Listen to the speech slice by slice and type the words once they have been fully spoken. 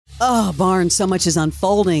Oh, Barnes, so much is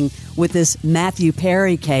unfolding with this Matthew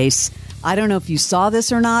Perry case. I don't know if you saw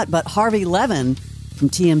this or not, but Harvey Levin from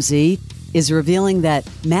TMZ is revealing that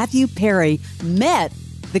Matthew Perry met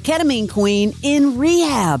the ketamine queen in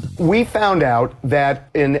rehab. We found out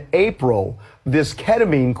that in April, this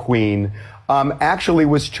ketamine queen actually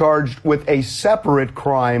was charged with a separate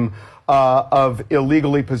crime of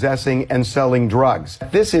illegally possessing and selling drugs.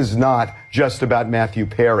 This is not just about Matthew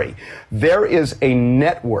Perry. There is a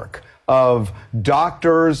network of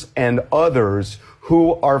doctors and others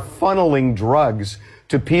who are funneling drugs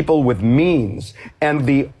to people with means. And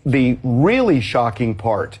the really shocking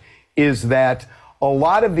part is that a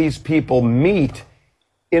lot of these people meet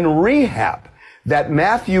in rehab. That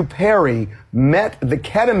Matthew Perry met the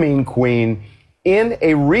ketamine queen in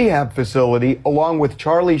a rehab facility along with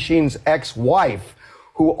Charlie Sheen's ex-wife,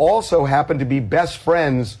 who also happened to be best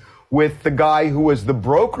friends with the guy who was the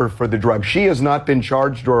broker for the drug. She has not been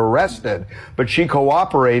charged or arrested, but she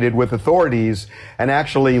cooperated with authorities and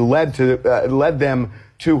actually led them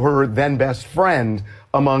to her then best friend,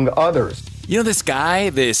 among others. You know, this guy,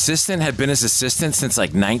 the assistant, had been his assistant since like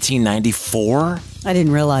 1994. I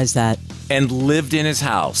didn't realize that. And lived in his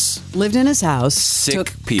house. Lived in his house. Sick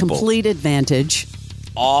took people. Complete advantage.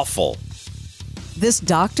 Awful. This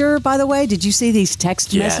doctor, by the way, did you see these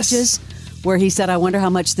text messages where he said, I wonder how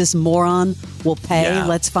much this moron will pay? Yeah.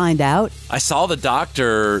 Let's find out. I saw the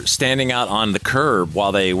doctor standing out on the curb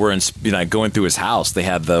while they were going through his house. They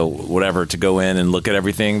had the whatever to go in and look at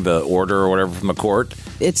everything, the order or whatever from the court.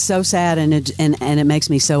 It's so sad, and it makes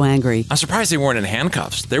me so angry. I'm surprised they weren't in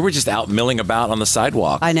handcuffs. They were just out milling about on the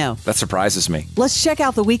sidewalk. I know. That surprises me. Let's check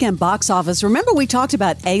out the weekend box office. Remember we talked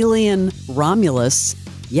about Alien Romulus?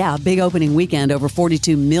 Yeah, big opening weekend, over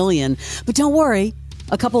 $42 million. But don't worry,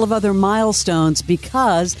 a couple of other milestones,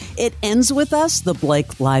 because It Ends With Us, the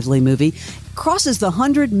Blake Lively movie, crosses the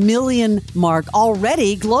 100 million mark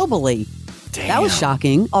already globally. Damn. That was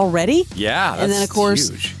shocking. Already? Yeah, that's And then, of course,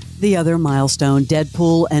 huge. The other milestone,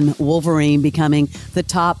 Deadpool and Wolverine becoming the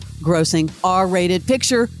top grossing R-rated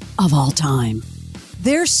picture of all time.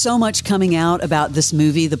 There's so much coming out about this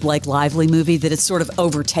movie, the Blake Lively movie, that it's sort of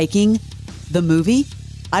overtaking the movie.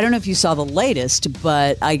 I don't know if you saw the latest,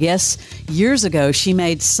 but I guess years ago she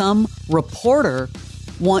made some reporter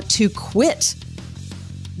want to quit.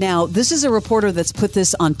 Now, this is a reporter that's put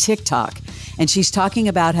this on TikTok, and she's talking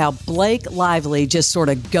about how Blake Lively just sort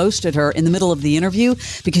of ghosted her in the middle of the interview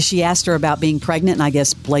because she asked her about being pregnant, and I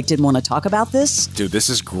guess Blake didn't want to talk about this. Dude, this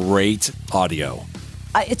is great audio.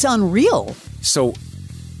 It's unreal. So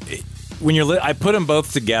when I put them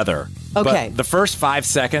both together. Okay. But the first 5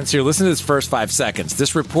 seconds, here, listen to this first 5 seconds.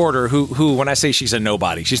 This reporter who, when I say she's a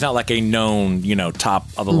nobody, she's not like a known, top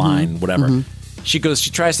of the line, whatever. She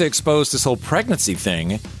tries to expose this whole pregnancy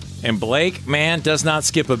thing. And Blake, man, does not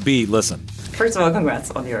skip a beat. Listen. First of all,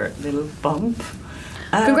 congrats on your little bump.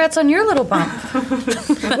 Congrats on your little bump.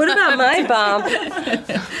 What about my bump?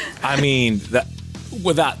 I mean,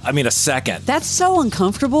 a second. That's so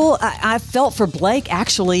uncomfortable. I felt for Blake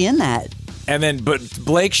actually in that. And then, but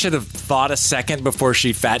Blake should have thought a second before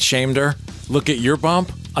she fat shamed her. Look at your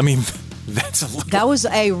bump. I mean, that was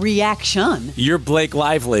a reaction. You're Blake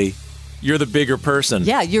Lively. You're the bigger person.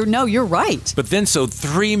 Yeah, you're right. But then, so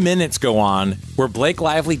 3 minutes go on where Blake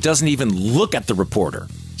Lively doesn't even look at the reporter.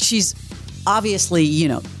 She's obviously,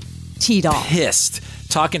 teed off. Pissed.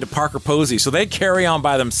 Talking to Parker Posey. So they carry on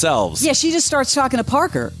by themselves. Yeah, she just starts talking to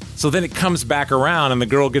Parker. So then it comes back around and the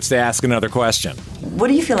girl gets to ask another question. What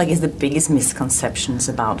do you feel like is the biggest misconceptions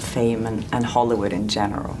about fame and Hollywood in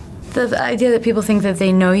general? The idea that people think that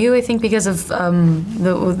they know you, I think because of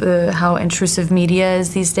how intrusive media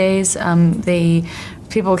is these days.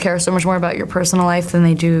 People care so much more about your personal life than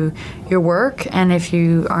they do your work, and if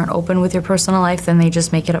you aren't open with your personal life, then they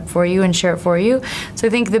just make it up for you and share it for you. So I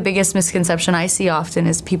think the biggest misconception I see often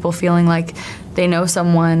is people feeling like they know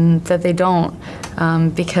someone that they don't,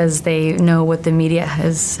 because they know what the media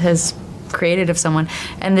has created of someone.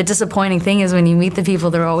 And the disappointing thing is when you meet the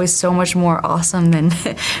people, they're always so much more awesome than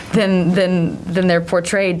they're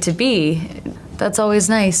portrayed to be. That's always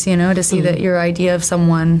nice, to see that your idea of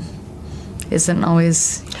someone isn't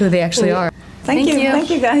always who they actually are. Thank you. Thank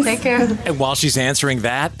you, guys. Take care. And while she's answering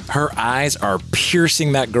that, her eyes are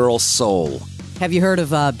piercing that girl's soul. Have you heard of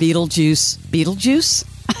Beetlejuice? Beetlejuice?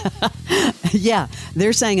 Yeah,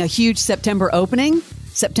 they're saying a huge September opening,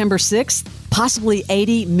 September 6th, possibly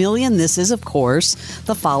 80 million. This is, of course,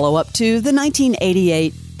 the follow-up to the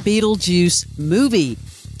 1988 Beetlejuice movie.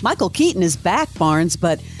 Michael Keaton is back, Barnes,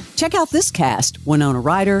 but check out this cast. Winona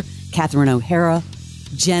Ryder, Catherine O'Hara,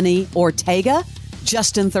 Jenny Ortega,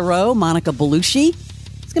 Justin Theroux, Monica Bellucci,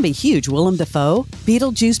 It's going to be huge. Willem Dafoe,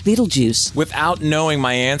 Beetlejuice. Without knowing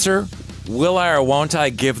my answer, will I or won't I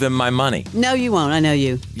give them my money? No, you won't. I know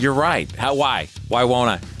you. You're right. Why? Why won't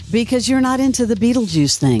I? Because you're not into the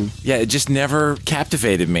Beetlejuice thing. Yeah, it just never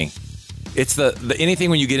captivated me. It's the anything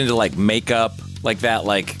when you get into like makeup like that,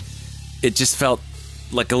 like it just felt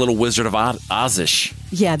like a little Wizard of Oz-ish.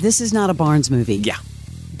 Yeah, this is not a Barnes movie. Yeah.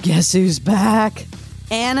 Guess who's back?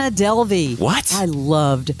 Anna Delvey. What? I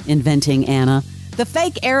loved Inventing Anna. The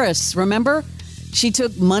fake heiress, remember? She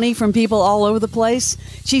took money from people all over the place.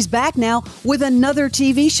 She's back now with another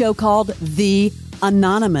TV show called The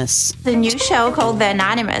Anonymous. The new show called The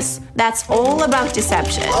Anonymous. That's all about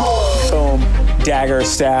deception. Boom, dagger,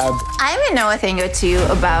 stab. I may know a thing or two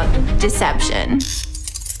about deception.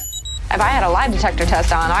 If I had a lie detector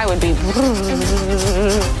test on, I would be...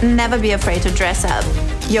 Never be afraid to dress up.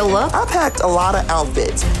 Your look I packed a lot of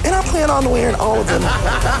outfits, and I plan on wearing all of them.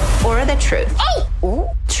 or the truth. Oh!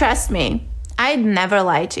 Trust me, I'd never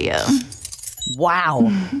lie to you.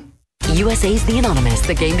 Wow. USA's The Anonymous.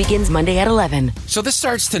 The game begins Monday at 11. So this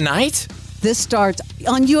starts tonight? This starts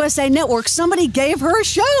on USA Network. Somebody gave her a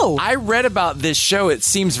show. I read about this show. It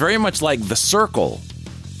seems very much like The Circle.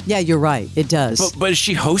 Yeah, you're right. It does. But is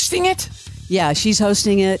she hosting it? Yeah, she's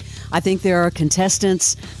hosting it. I think there are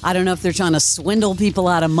contestants. I don't know if they're trying to swindle people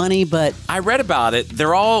out of money, but I read about it.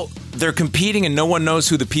 They're competing and no one knows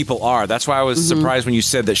who the people are. That's why I was surprised when you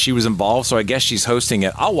said that she was involved. So I guess she's hosting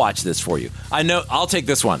it. I'll watch this for you. I'll take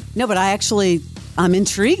this one. no, but I'm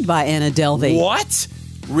intrigued by Anna Delvey. What?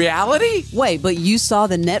 Reality? Wait, but you saw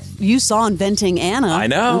Inventing Anna. I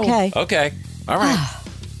know. Okay. All right.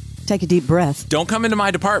 Take a deep breath. Don't come into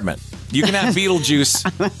my department. You can have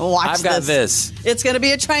Beetlejuice. Watch I've got this. It's going to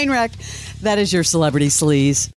be a train wreck. That is your Celebrity Sleaze.